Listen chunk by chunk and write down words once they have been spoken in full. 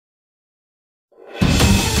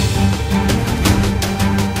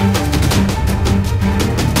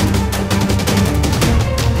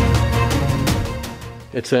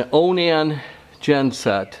It's an Onan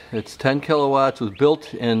genset. It's 10 kilowatts. It was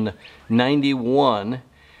built in 91,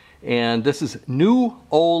 and this is new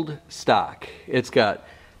old stock. It's got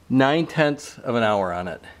 9/10 of an hour on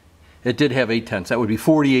it. It did have 8/10. That would be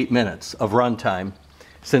 48 minutes of run time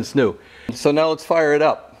since new. So now let's fire it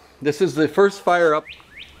up. This is the first fire up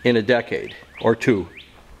in a decade or two.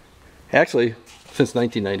 Actually, since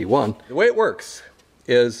 1991. The way it works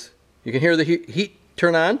is you can hear the heat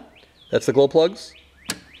turn on. That's the glow plugs.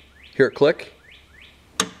 Hear it click.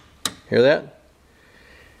 Hear that?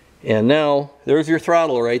 And now there's your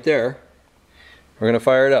throttle right there. We're going to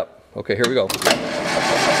fire it up. Okay, here we go.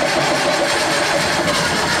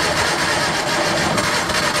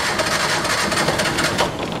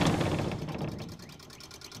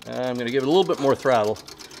 I'm going to give it a little bit more throttle.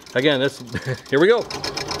 Again, this here we go.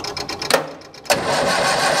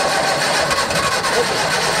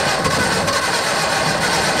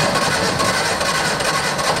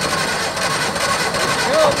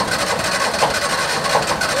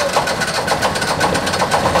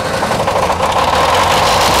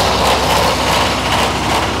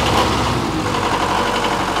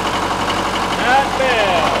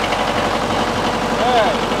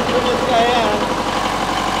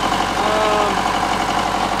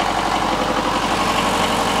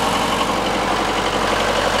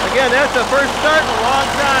 Again, that's the first start in a long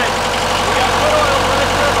time. We got good oil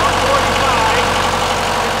pressure, about 45.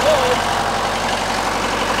 It's cold.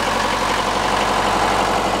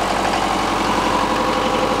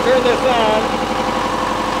 Turn this on.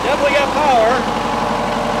 Definitely got power.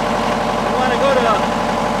 We want to go to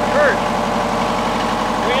hertz.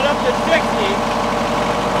 Bring it up to 60.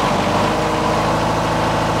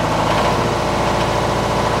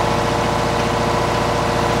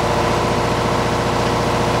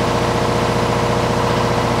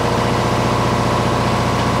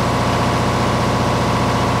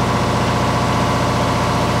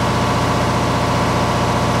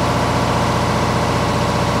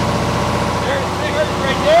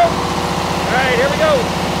 Alright, here we go.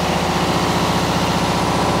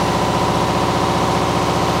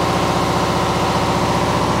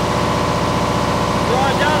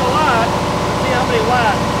 Drawing down a lot. Let's see how many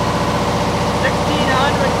watts.